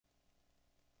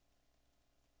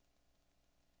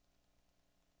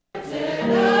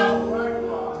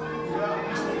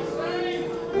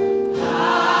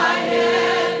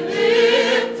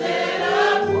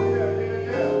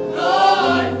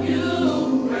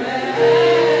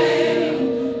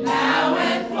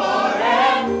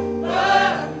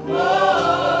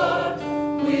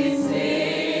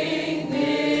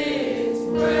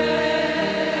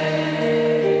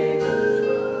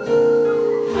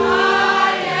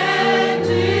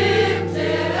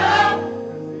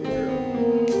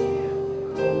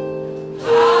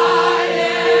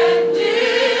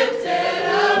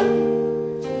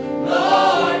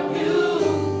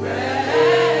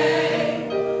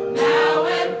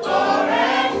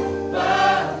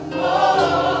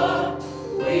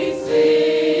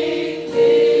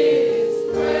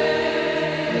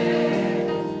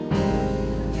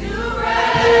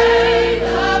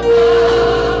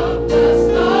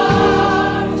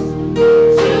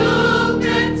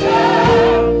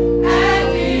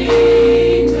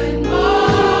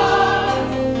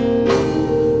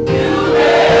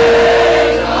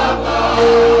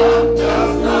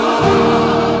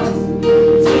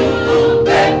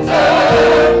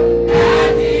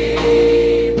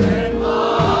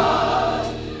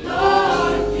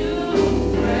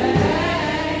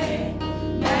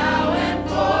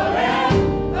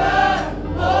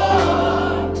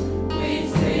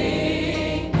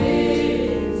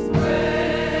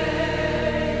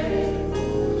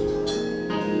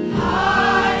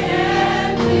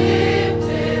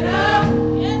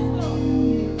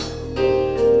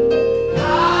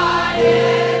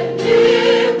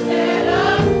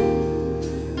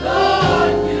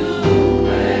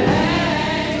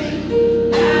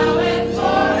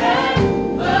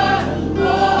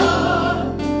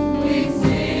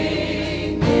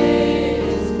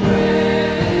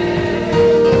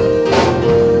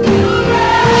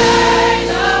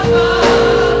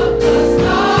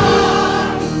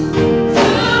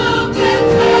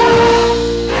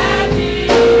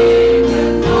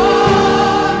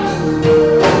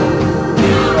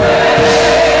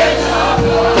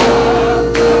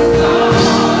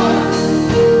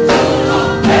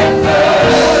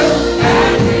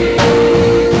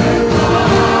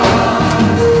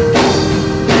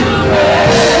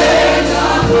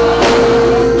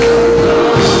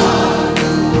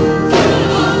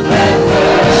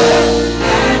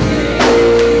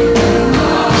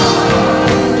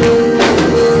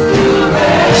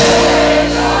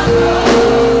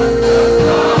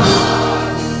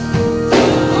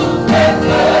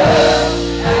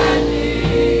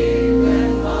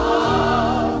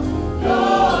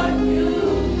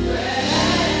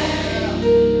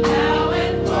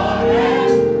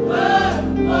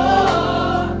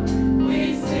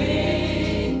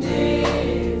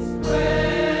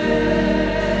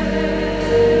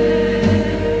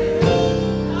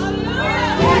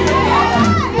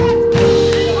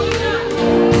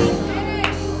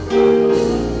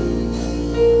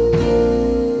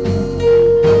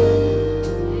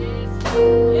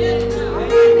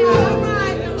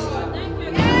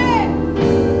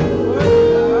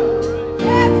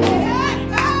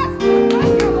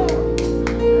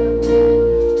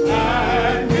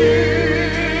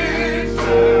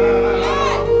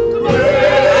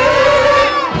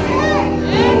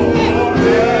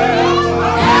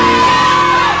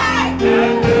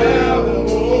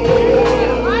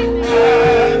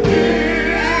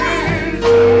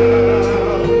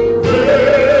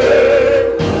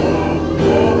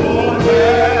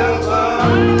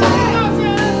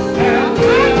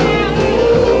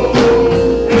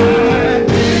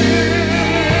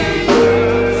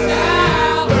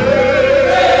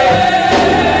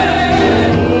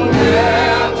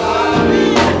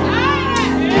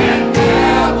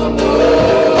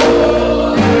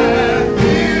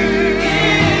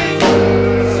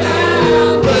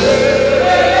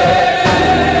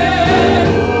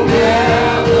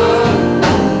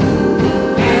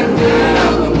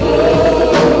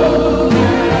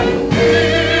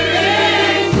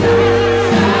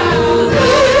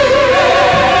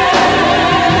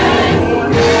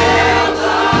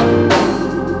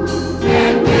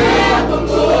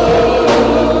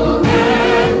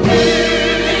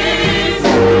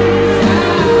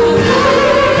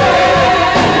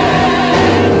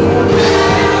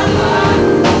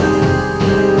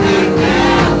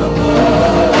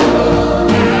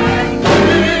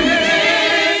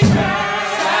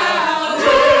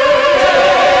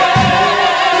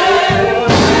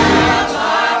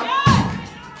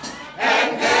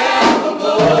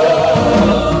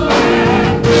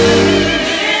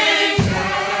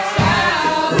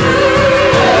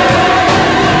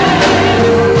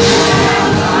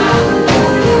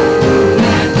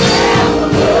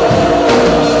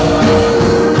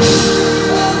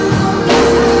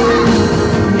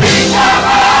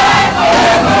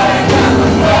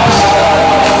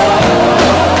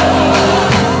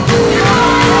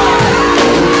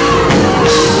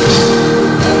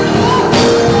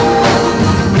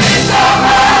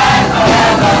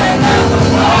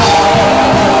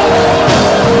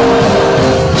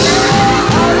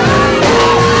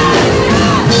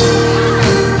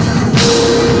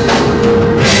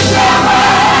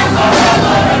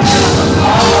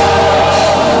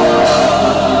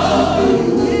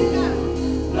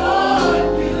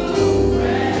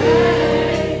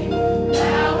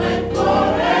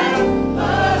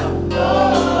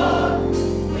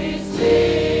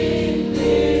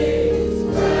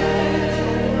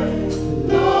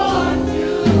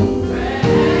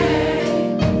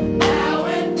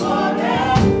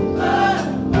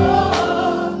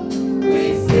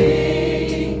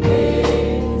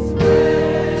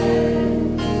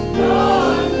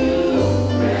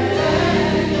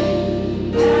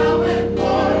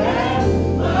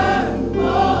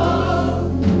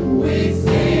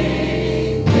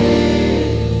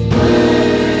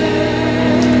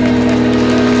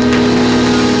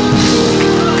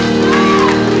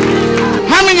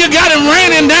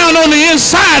down on the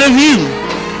inside of you?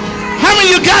 How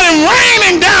many of you got him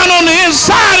raining down on the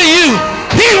inside of you?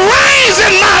 He reigns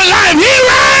in my life. He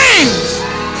reigns.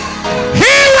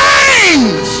 He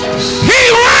reigns. He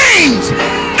reigns.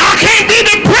 I can't be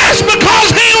depressed because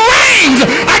he reigns.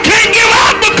 I can't give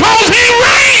up because he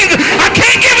reigns. I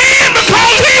can't give in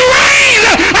because he reigns.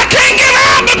 I can't give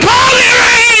out because he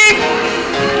reigns.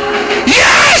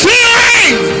 Yes, he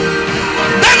reigns.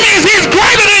 That means he's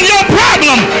greater than your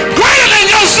problem, greater than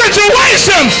your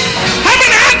situation. How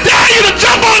many I dare you to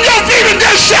jump on your feet and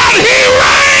just shout, he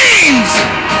reigns.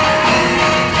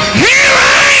 He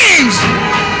reigns.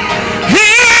 He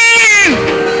reigns.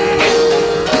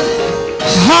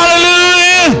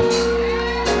 Hallelujah.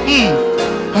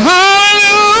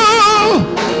 Hallelujah.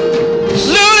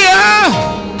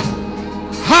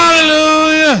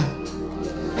 Hallelujah.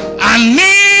 I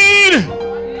need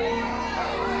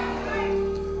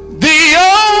thee,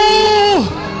 oh,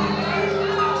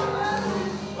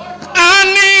 I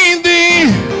need thee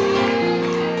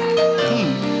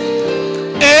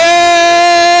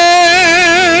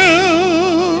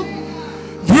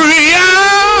every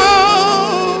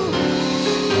hour.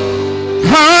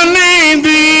 I need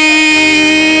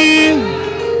thee.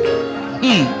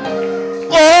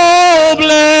 Oh,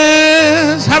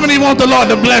 bless. How many want the Lord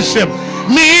to bless you?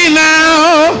 Me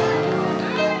now,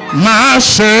 my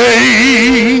Savior.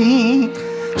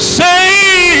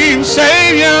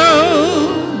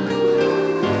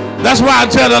 That's why I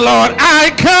tell the Lord,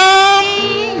 I come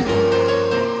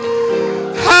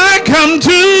to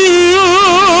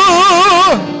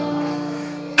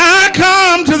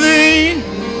thee.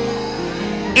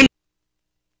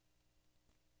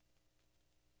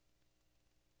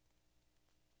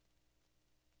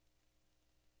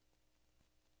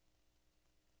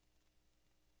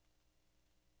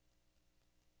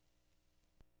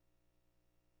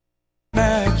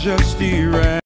 Majesty.